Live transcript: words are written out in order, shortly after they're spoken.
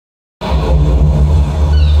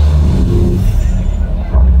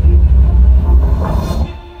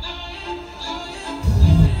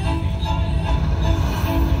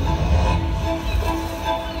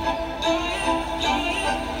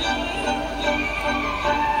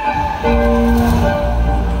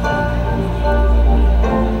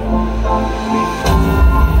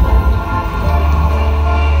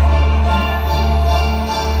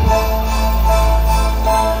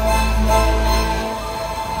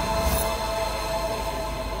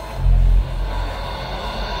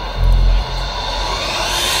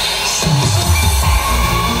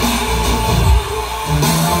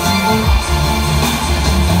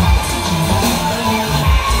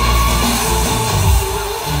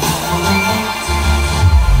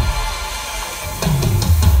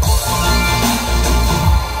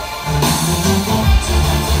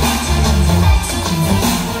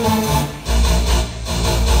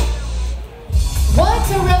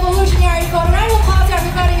revolutionary code. And I will pause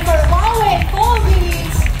everybody for Huawei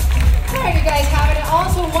Philippines. There you guys have it.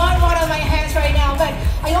 Also one on my hands right now, but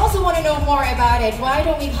I also want to know more about it. Why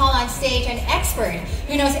don't we call on stage an expert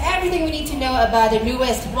who knows everything we need to know about the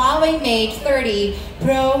newest Huawei Mate 30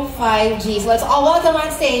 Pro 5G. So let's all welcome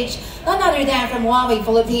on stage none other than from Huawei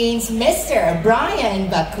Philippines, Mr. Brian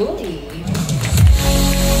Bakuli.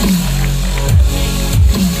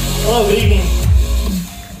 Hello, good evening.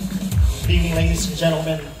 Good evening, ladies and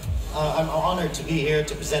gentlemen. I'm honored to be here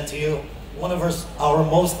to present to you one of our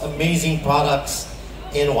most amazing products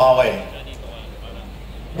in Huawei.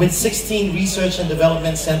 With 16 research and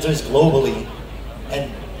development centers globally and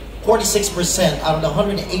 46% out of the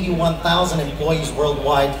 181,000 employees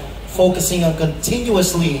worldwide focusing on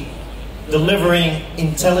continuously delivering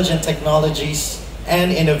intelligent technologies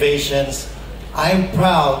and innovations, I'm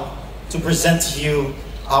proud to present to you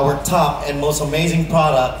our top and most amazing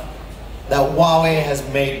product that Huawei has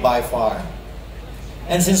made by far.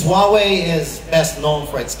 And since Huawei is best known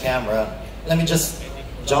for its camera, let me just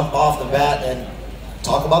jump off the bat and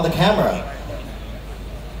talk about the camera.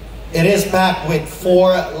 It is packed with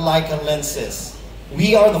 4 Leica lenses.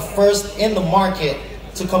 We are the first in the market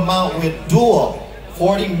to come out with dual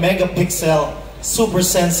 40 megapixel super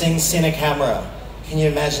sensing cine camera. Can you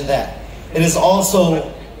imagine that? It is also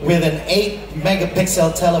with an 8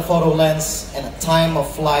 megapixel telephoto lens and a time of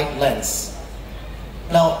flight lens.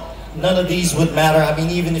 Now, none of these would matter. I mean,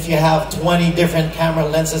 even if you have 20 different camera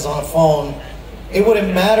lenses on a phone, it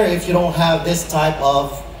wouldn't matter if you don't have this type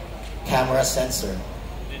of camera sensor.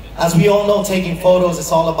 As we all know, taking photos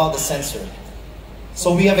is all about the sensor.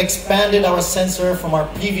 So we have expanded our sensor from our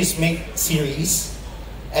previous Mate series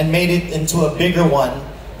and made it into a bigger one.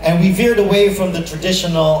 And we veered away from the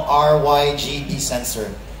traditional RYGB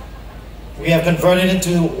sensor. We have converted it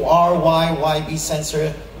to RYYB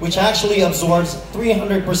sensor, which actually absorbs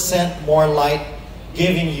 300% more light,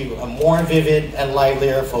 giving you a more vivid and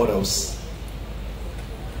livelier photos.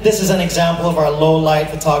 This is an example of our low light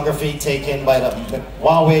photography taken by the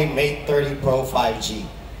Huawei Mate 30 Pro 5G.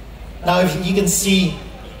 Now, if you can see,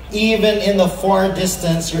 even in the far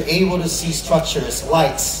distance, you're able to see structures,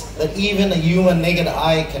 lights, that even a human naked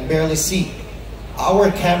eye can barely see. Our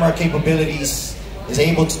camera capabilities is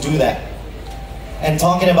able to do that. And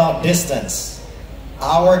talking about distance,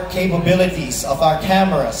 our capabilities of our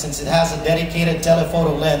camera, since it has a dedicated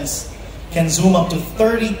telephoto lens, can zoom up to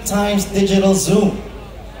 30 times digital zoom.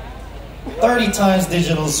 30 times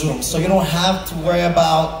digital zoom, so you don't have to worry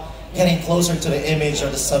about getting closer to the image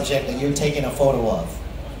or the subject that you're taking a photo of.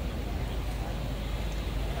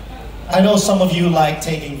 I know some of you like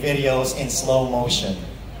taking videos in slow motion.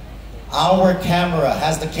 Our camera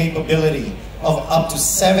has the capability of up to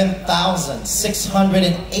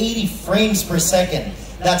 7,680 frames per second.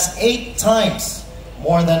 That's 8 times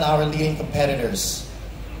more than our leading competitors.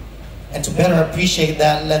 And to better appreciate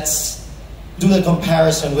that, let's do the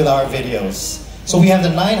comparison with our videos. So we have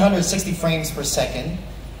the 960 frames per second,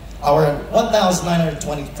 our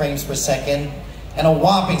 1,920 frames per second, and a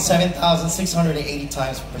whopping 7,680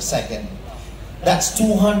 times per second. That's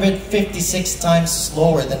 256 times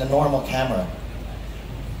slower than a normal camera.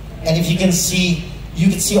 And if you can see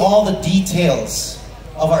all the details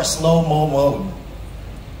of our slow-mo mode.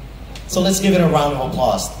 So let's give it a round of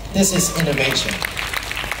applause. This is innovation.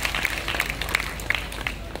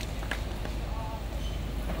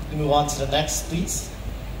 We move on to the next, please.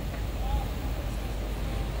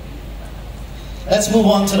 Let's move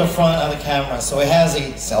on to the front of the camera. So it has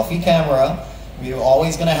a selfie camera. We're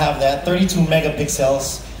always going to have that, 32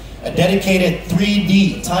 megapixels, a dedicated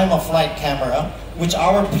 3D time-of-flight camera, which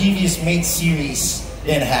our previous Mate series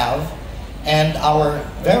didn't have, and our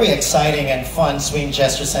very exciting and fun swing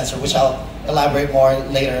gesture sensor, which I'll elaborate more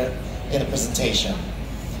later in the presentation.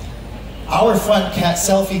 Our front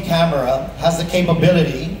selfie camera has the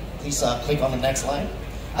capability, please click on the next slide,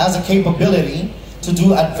 has the capability to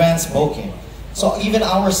do advanced bokeh. So even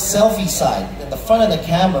our selfie side, at the front of the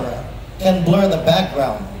camera, can blur the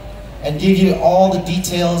background and give you all the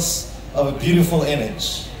details of a beautiful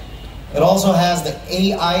image. It also has the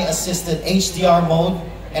AI-assisted HDR mode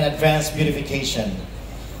and advanced beautification.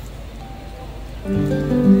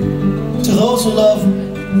 To those who love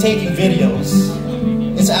taking videos,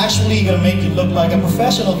 it's actually going to make you look like a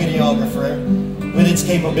professional videographer with its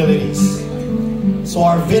capabilities. So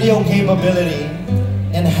our video capability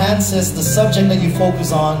enhances the subject that you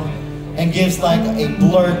focus on and gives like a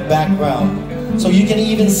blurred background. So you can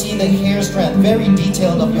even see the hair strand, very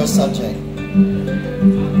detailed of your subject.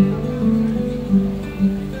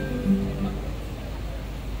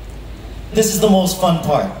 This is the most fun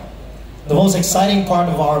part. The most exciting part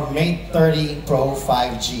of our Mate 30 Pro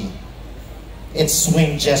 5G, its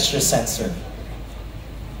swing gesture sensor.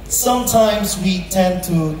 Sometimes we tend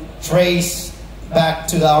to trace back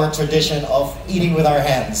to our tradition of eating with our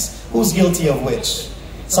hands. Who's guilty of which?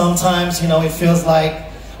 Sometimes, it feels like,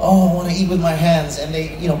 oh, I want to eat with my hands. And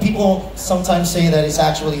people sometimes say that it's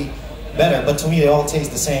actually better, but to me, they all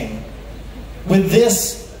taste the same. With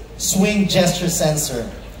this swing gesture sensor,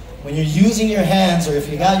 when you're using your hands, or if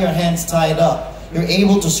you got your hands tied up, you're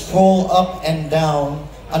able to scroll up and down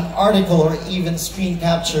an article or even screen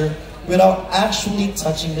capture without actually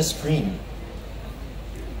touching the screen.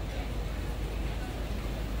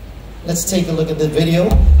 Let's take a look at the video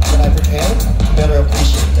that I prepared to better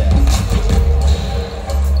appreciate that.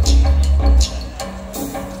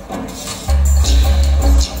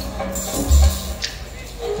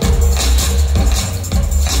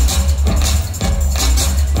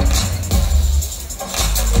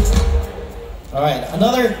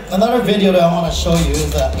 Alright, another video that I want to show you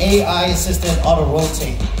is the AI-assisted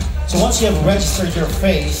auto-rotate. So once you have registered your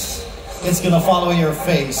face, it's going to follow your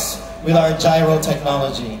face with our gyro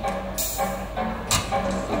technology.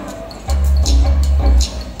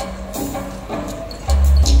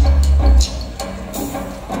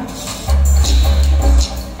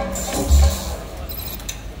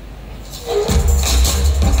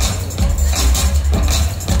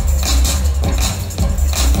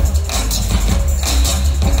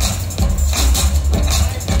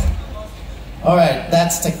 All right,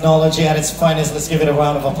 that's technology at its finest. Let's give it a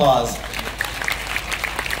round of applause.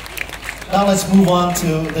 Now let's move on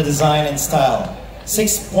to the design and style.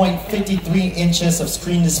 6.53 inches of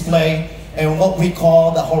screen display and what we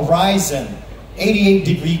call the Horizon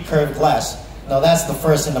 88-degree curved glass. Now that's the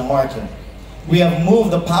first in the market. We have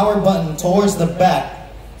moved the power button towards the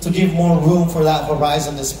back to give more room for that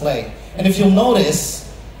Horizon display. And if you'll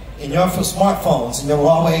notice, in your smartphones, in your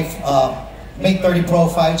Huawei Mate 30 Pro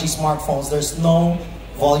 5G smartphones, there's no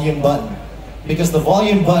volume button because the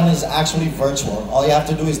volume button is actually virtual. All you have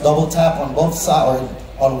to do is double tap on both sides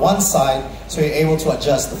or on one side so you're able to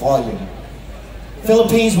adjust the volume.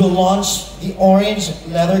 Philippines will launch the orange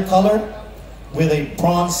leather color with a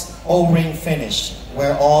bronze O-ring finish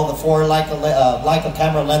where all the four Leica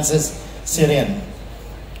camera lenses sit in.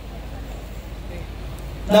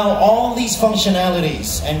 Now all these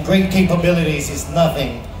functionalities and great capabilities is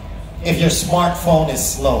nothing if your smartphone is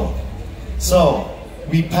slow. So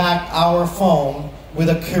we packed our phone with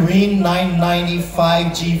a Kirin 990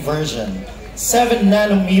 5G version, 7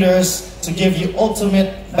 nanometers to give you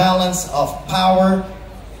ultimate balance of power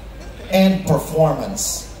and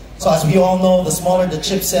performance. So as we all know, the smaller the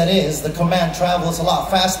chipset is, the command travels a lot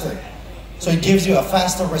faster. So it gives you a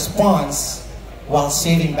faster response while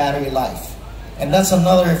saving battery life. And that's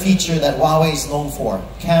another feature that Huawei is known for,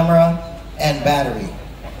 camera and battery.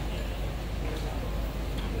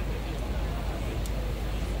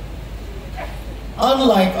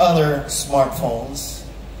 Unlike other smartphones,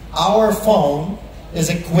 our phone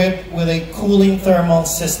is equipped with a cooling thermal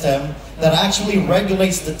system that actually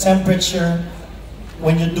regulates the temperature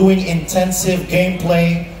when you're doing intensive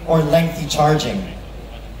gameplay or lengthy charging.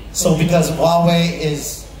 So because Huawei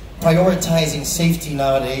is prioritizing safety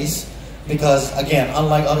nowadays, because again,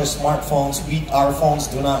 unlike other smartphones, our phones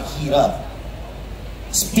do not heat up.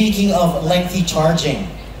 Speaking of lengthy charging,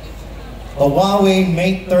 the Huawei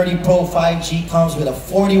Mate 30 Pro 5G comes with a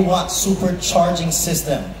 40-watt supercharging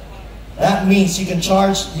system. That means you can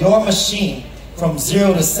charge your machine from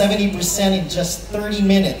 0 to 70% in just 30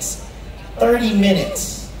 minutes. 30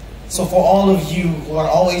 minutes. So for all of you who are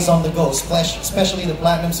always on the go, especially the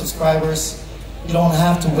Platinum subscribers, you don't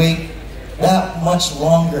have to wait that much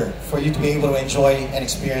longer for you to be able to enjoy and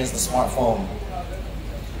experience the smartphone.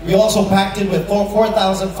 We also packed it with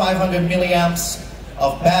 4,500 milliamps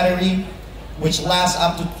of battery, which lasts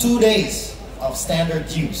up to 2 days of standard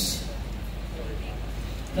use.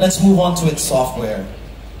 Let's move on to its software.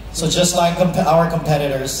 So just like our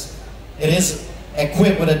competitors, it is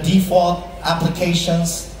equipped with a default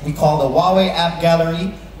applications we call the Huawei App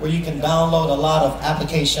Gallery, where you can download a lot of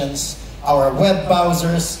applications, our web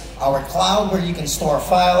browsers, our cloud where you can store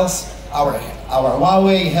files, our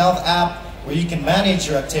Huawei Health app where you can manage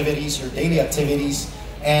your activities, your daily activities,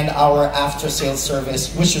 and our after-sales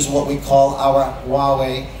service, which is what we call our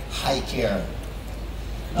Huawei High Care.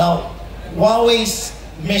 Now, Huawei's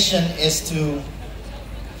mission is to,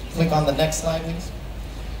 click on the next slide please,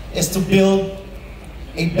 is to build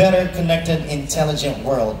a better connected, intelligent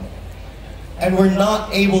world. And we're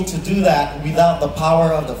not able to do that without the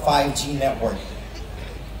power of the 5G network.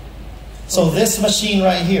 So this machine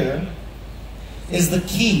right here is the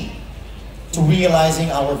key to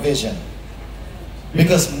realizing our vision.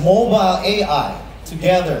 Because mobile AI,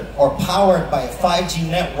 together or powered by a 5G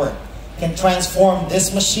network, can transform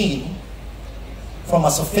this machine from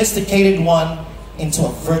a sophisticated one into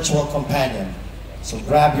a virtual companion. So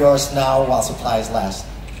grab yours now while supplies last.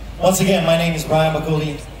 Once again, my name is Brian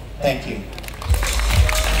Maguli. Thank you.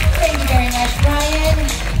 Thank you very much, Brian.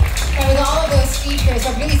 And with all of those features,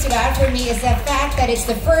 what really stood out for me is the fact that it's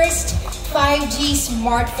the first 5G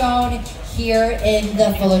smartphone here in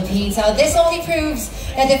the Philippines. Now, this only proves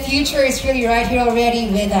that the future is really right here already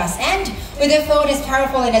with us. And with a phone as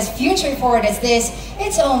powerful and as future forward as this,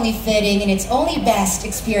 it's only fitting and it's only best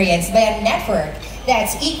experienced by a network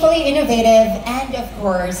that's equally innovative and, of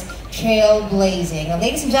course, trailblazing. Now,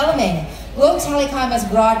 ladies and gentlemen, Globe Telecom has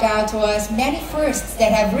brought out to us many firsts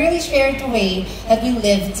that have really shared the way that we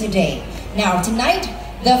live today. Now, tonight,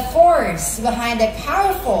 the force behind the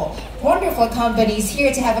powerful, wonderful company is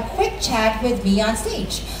here to have a quick chat with me on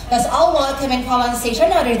stage. Let's all welcome and call on stage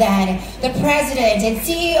none other than the President and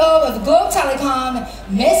CEO of Globe Telecom,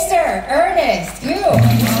 Mr. Ernest Gu.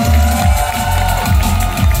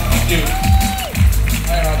 Thank you.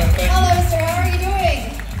 Hi, Robin. Thank you. Hello, sir. How are you doing?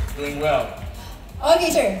 Doing well.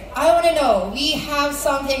 Okay, sir. I want to know, we have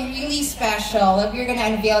something really special that we're going to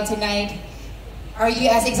unveil tonight. Are you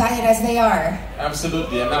as excited as they are?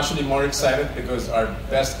 Absolutely. I'm actually more excited because our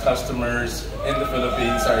best customers in the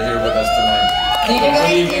Philippines are here with us tonight. Did you guys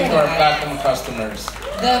Good evening hear to our that? platinum customers.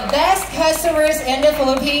 The best customers in the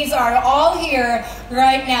Philippines are all here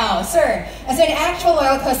right now. Sir, as an actual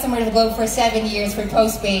loyal customer of the Globe for 7 years for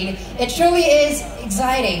postpaid, it truly is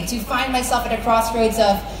exciting to find myself at a crossroads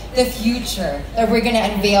of the future that we're going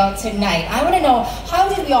to unveil tonight. I want to know,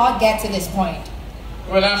 how did we all get to this point?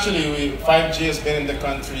 Well, actually, 5G has been in the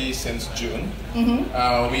country since June.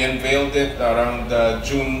 We unveiled it around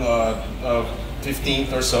June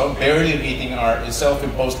 15th or so, barely meeting our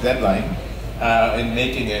self-imposed deadline in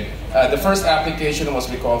making it. The first application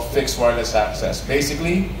was we call fixed wireless access,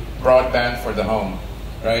 basically broadband for the home.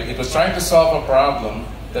 Right? It was trying to solve a problem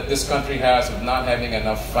that this country has of not having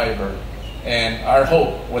enough fiber. And our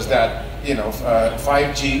hope was that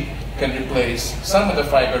 5G can replace some of the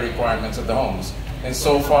fiber requirements of the homes. And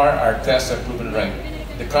so far, our tests have proven right.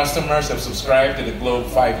 The customers have subscribed to the Globe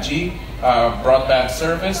 5G broadband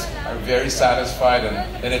service, are very satisfied,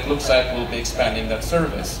 and it looks like we'll be expanding that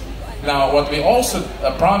service. Now, what we also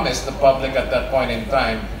promised the public at that point in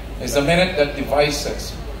time is the minute that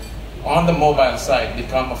devices on the mobile side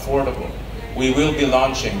become affordable, we will be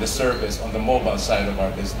launching the service on the mobile side of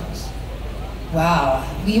our business. Wow,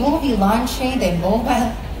 we will be launching the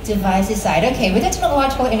mobile devices side. Okay, with a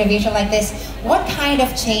technological innovation like this, what kind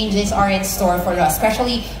of changes are in store for us,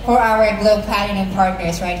 especially for our Globe Platinum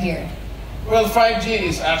partners right here? Well, 5G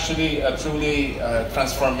is actually a truly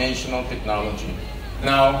transformational technology.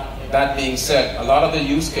 Now, that being said, a lot of the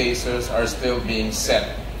use cases are still being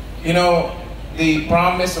set. You know, the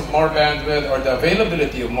promise of more bandwidth or the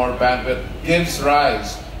availability of more bandwidth gives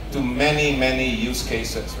rise to many, many use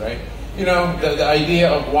cases, right? You know, the idea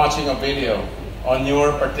of watching a video on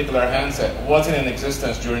your particular handset wasn't in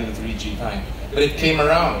existence during the 3G time, but it came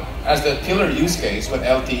around as the killer use case when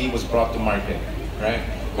LTE was brought to market, right?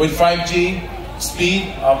 With 5G,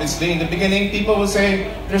 speed, obviously, in the beginning, people would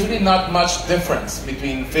say there's really not much difference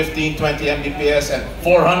between 15, 20 Mbps and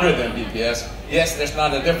 400 Mbps. Yes, there's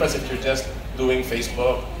not a difference if you're just doing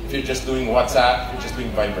Facebook, if you're just doing WhatsApp, if you're just doing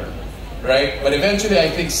Viber, right? But eventually, I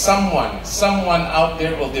think someone out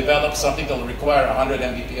there will develop something that will require 100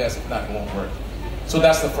 Mbps, if not, it won't work. So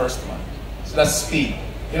that's the first one. So that's speed.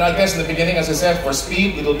 You know, I guess in the beginning, as I said, for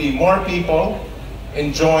speed, it'll be more people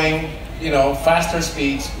enjoying, faster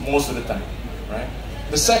speeds most of the time, right?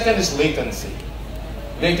 The second is latency.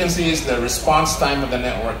 Latency is the response time of the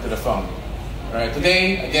network to the phone, right?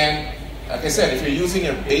 Today, again, like I said, if you're using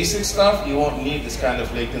your basic stuff, you won't need this kind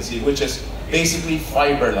of latency, which is basically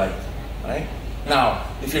fiber-like, right? Now,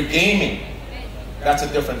 if you're gaming, that's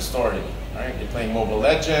a different story, right? You're playing Mobile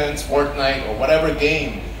Legends, Fortnite, or whatever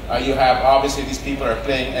game you have. Obviously, these people are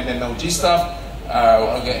playing MMOG stuff,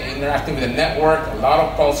 interacting with the network, a lot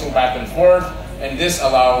of pulsing back and forth, and this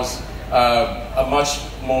allows a much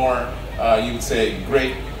more, you would say,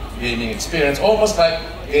 great gaming experience, almost like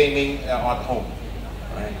gaming at home,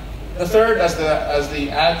 right? The third, as the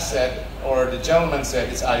ad said, or the gentleman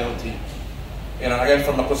said, is IoT. Again,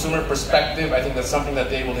 from a consumer perspective, I think that's something that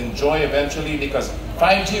they will enjoy eventually because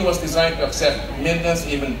 5G was designed to accept millions,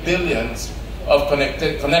 even billions of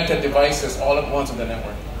connected devices all at once on the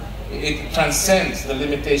network. It transcends the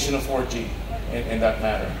limitation of 4G in that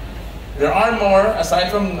matter. There are more, aside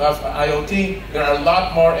from IoT, there are a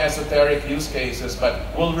lot more esoteric use cases, but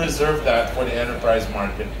we'll reserve that for the enterprise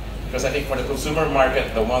market. Because I think for the consumer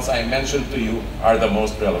market, the ones I mentioned to you are the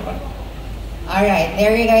most relevant. All right,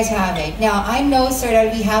 there you guys have it. Now, I know, sir,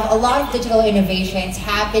 that we have a lot of digital innovations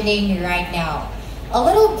happening right now. A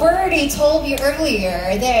little birdie told me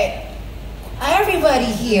earlier that everybody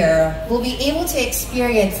here will be able to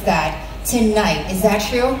experience that tonight. Is that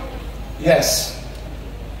true? Yes.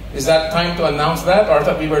 Is that time to announce that? Or I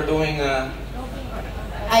thought we were doing...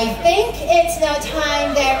 I think it's now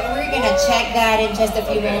time that we're gonna check that in just a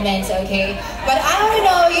few moments, okay? But I don't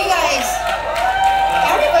know, you guys,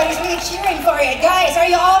 everybody's really cheering for it. Guys, are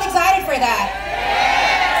you all excited for that?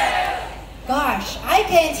 Gosh, I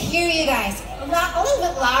can't hear you guys. A little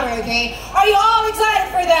bit louder, okay? Are you all excited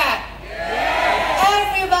for that?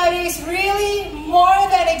 Everybody's really more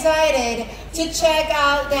than excited to check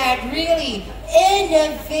out that really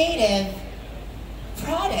innovative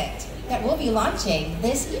product that we'll be launching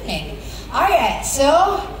this evening. All right,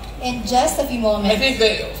 so in just a few moments. I think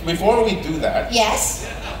that before we do that, yes.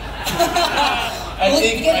 I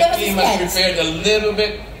think my team has prepared a little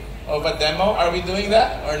bit of a demo. Are we doing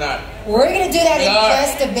that or not? We're gonna do that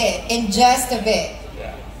just a bit. In just a bit.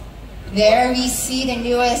 Yeah. There we see the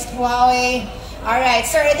newest Huawei. All right,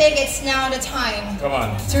 sir. I think it's now the time. Come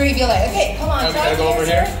on. To reveal it. Okay, come on. Can I go over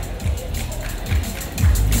here?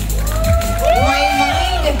 My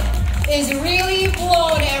mind is really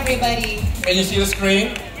blown, everybody. Can you see the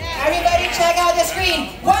screen? Everybody check out the screen.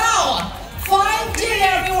 Wow! 5G,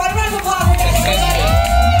 everyone. Round of applause for that, everybody.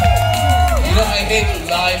 You know, I hate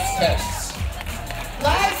live tests.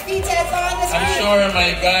 Live speed test on the screen. I'm sure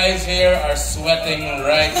my guys here are sweating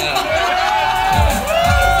right now.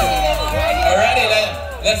 Alrighty,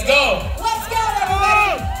 let's go. Let's go,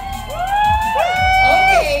 everybody.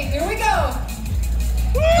 Okay, here we go.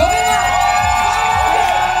 Going up.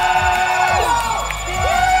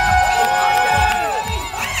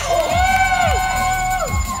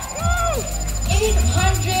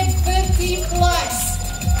 850 plus.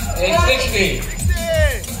 860.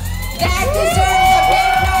 That deserves a big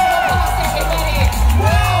round of applause, everybody.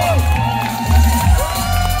 Wow.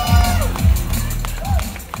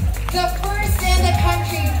 The first in the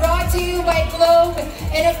country, brought to you by Globe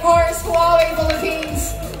and of course Huawei Philippines.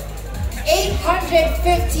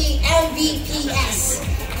 850 Mbps.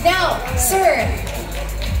 Now, sir,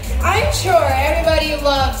 I'm sure everybody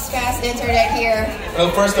loves fast internet here.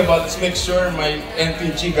 Well, first of all, let's make sure my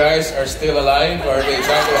NTG guys are still alive, or are they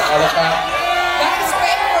trying to holocaust? Guys,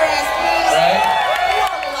 pray for us, please. Right? We're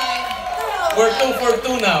all alive. We're 2 for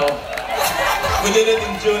 2 now. We did it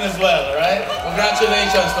in June as well, right?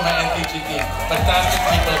 Congratulations to my NTG team. Fantastic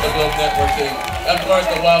people at the Globe Network team. And of course,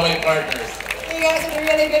 the Huawei partners. You guys did a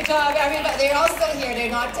really good job. Everybody, they're all still here. They're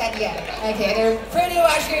not dead yet. Okay, they're pretty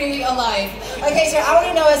much really alive. Okay, so I want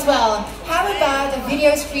to know as well, how about the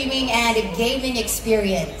video streaming and gaming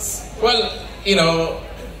experience? Well, you know,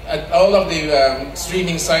 all of the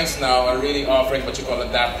streaming sites now are really offering what you call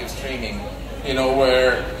adaptive streaming. You know,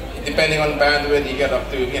 where depending on bandwidth, you get up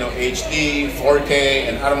to, you know, HD, 4K,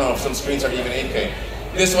 and I don't know if some screens are even 8K.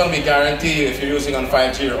 This one, we guarantee you, if you're using on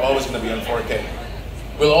 5G, you're always going to be on 4K.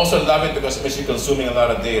 We'll also love it because it's consuming a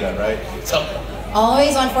lot of data, right? So,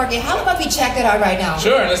 always on 4K. How about we check it out right now?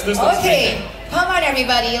 Sure, let's do some Okay, streaming. come on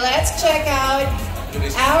everybody. Let's check out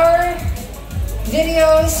our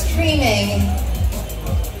video streaming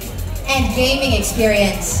and gaming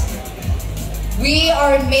experience. We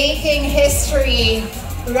are making history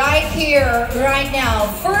right here, right now.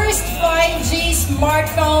 First 5G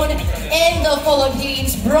smartphone in the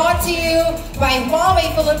Philippines, brought to you by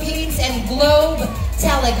Huawei Philippines and Globe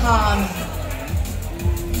Telecom.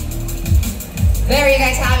 There you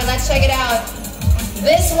guys have it. Let's check it out.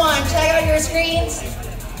 This one, check out your screens.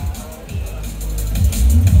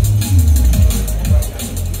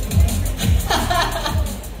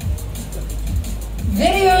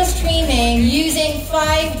 Video streaming using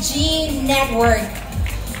 5G network.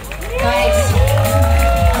 Guys,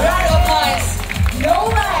 round of applause. No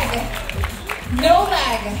lag. No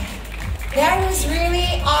lag. That was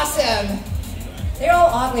really awesome. They're all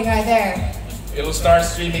ogling right there. It'll start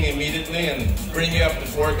streaming immediately and bring you up to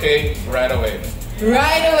 4K right away.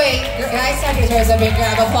 Right away. Guys, that deserves a big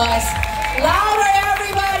round of applause. Louder,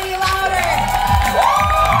 everybody, louder.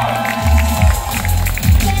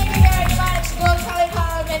 Thank you very much, Globe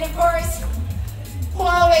Telecom, and of course,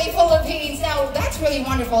 Huawei Philippines. Now, that's really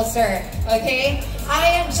wonderful, sir. Okay?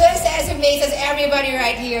 I am just as amazed as everybody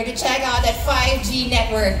right here to check out that 5G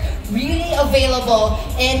network really available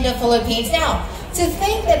in the Philippines. Now, to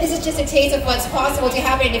think that this is just a taste of what's possible to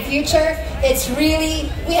happen in the future, it's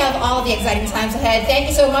really, we have all the exciting times ahead. Thank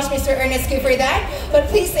you so much, Mr. Ernest, for that. But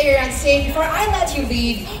please stay here on stage. Before I let you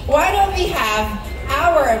leave, why don't we have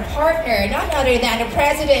our partner, none other than the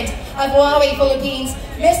President of Huawei Philippines,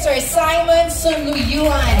 Mr. Simon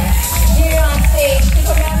Sunluyuan, here on stage to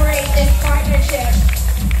commemorate this partnership.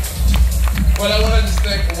 Well, I want to just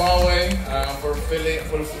thank Huawei for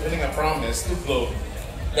fulfilling a promise to Globe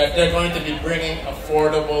that they're going to be bringing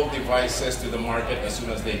affordable devices to the market as soon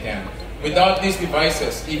as they can. Without these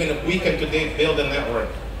devices, even if we can today build a network,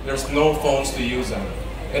 there's no phones to use them.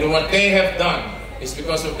 And what they have done is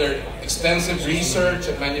because of their extensive research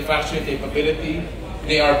and manufacturing capability,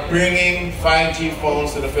 they are bringing 5G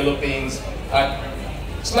phones to the Philippines at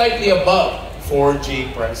slightly above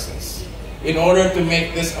 4G prices in order to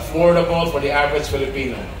make this affordable for the average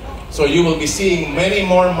Filipino. So you will be seeing many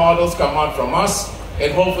more models come out from us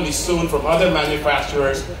and hopefully soon from other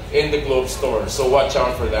manufacturers in the Globe store. So watch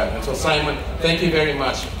out for that. And so Simon, thank you very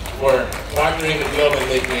much for partnering with Globe and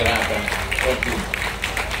making it happen. Thank you.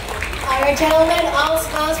 All right, gentlemen, all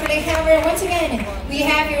smiles for the camera. Once again, we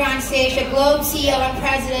have here on stage the Globe CEO and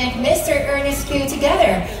President, Mr. Ernest Q,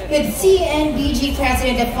 together with CNBG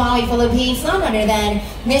President of Huawei Philippines, none other than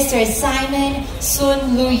Mr. Simon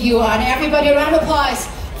Sunluyuan. Everybody, a round of applause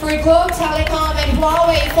for Globe Telecom and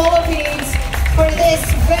Huawei Philippines for this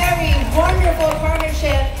very wonderful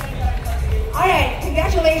partnership. All right,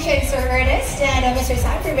 congratulations, Sir Ernest and Mr.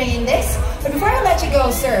 Simon for bringing this. But before I let you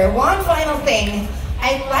go, sir, one final thing.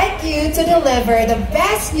 I'd like you to deliver the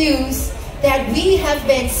best news that we have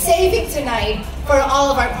been saving tonight for all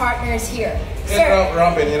of our partners here. Sir.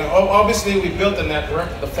 Robin, obviously we built a network.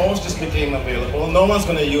 The phones just became available. No one's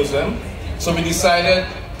going to use them. So we decided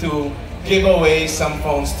to give away some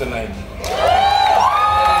phones tonight. We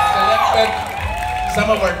selected some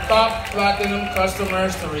of our top platinum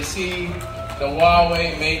customers to receive the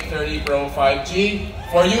Huawei Mate 30 Pro 5G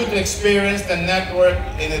for you to experience the network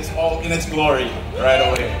in its glory right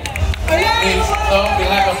away. Please, so we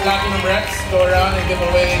have a platinum reps go around and give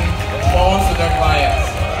away phones to their clients.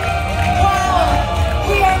 Wow,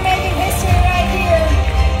 we are making history right here.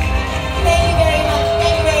 Thank you very much.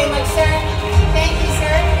 Thank you very much, sir. Thank you,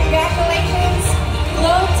 sir. Congratulations,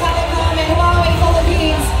 Globe Telecom and Huawei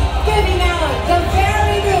Philippines, giving out the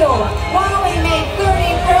very new Huawei Mate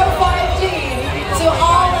 30 Pro 5G to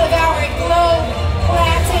all of our Globe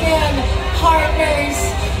Platinum partners.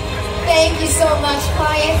 Thank you so much,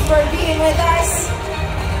 clients, for being with us.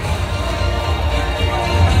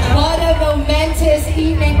 What a momentous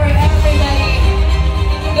evening for everybody.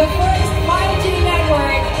 The first 5G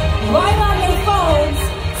network right on your phones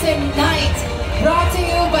tonight, brought to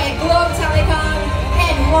you by Globe Telecom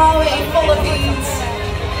and Huawei Philippines.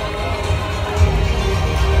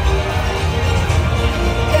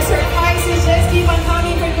 The surprises just keep on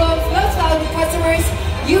coming for Globe's most valuable customers.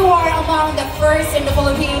 You are among the first in the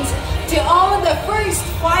Philippines to own the first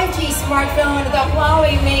 5G smartphone, the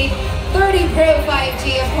Huawei Mate 30 Pro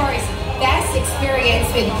 5G, of course. Best experience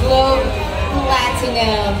with Globe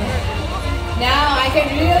Platinum. Now I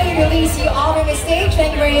can really release you all on the stage.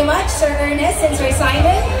 Thank you very much, Sir Ernest and Sir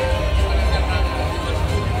Simon.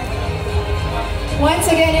 Once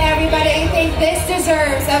again, everybody, I think this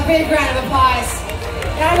deserves a big round of applause.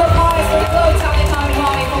 Round of applause for Globe Telecom and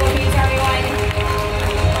Huawei Philippines, everyone.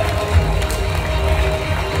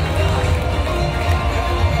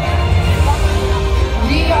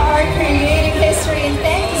 We are creating history, and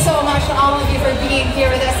thank you so much to all of you for being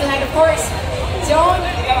here with us tonight. Of course, don't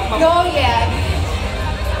go yet,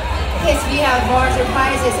 because we have more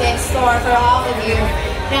surprises in store for all of you.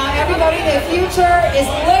 Now, everybody, the future is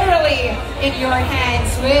literally in your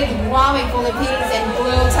hands with Huawei Philippines and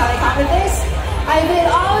Globe Telecom. With this, I bid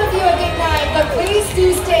all of you a good night, but please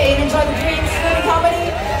do stay and enjoy the drinks for the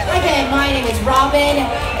company. Again, my name is Robin.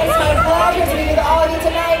 It's my pleasure to be with all of you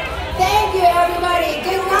tonight. Thank you, everybody.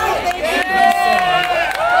 Good night. Thank you.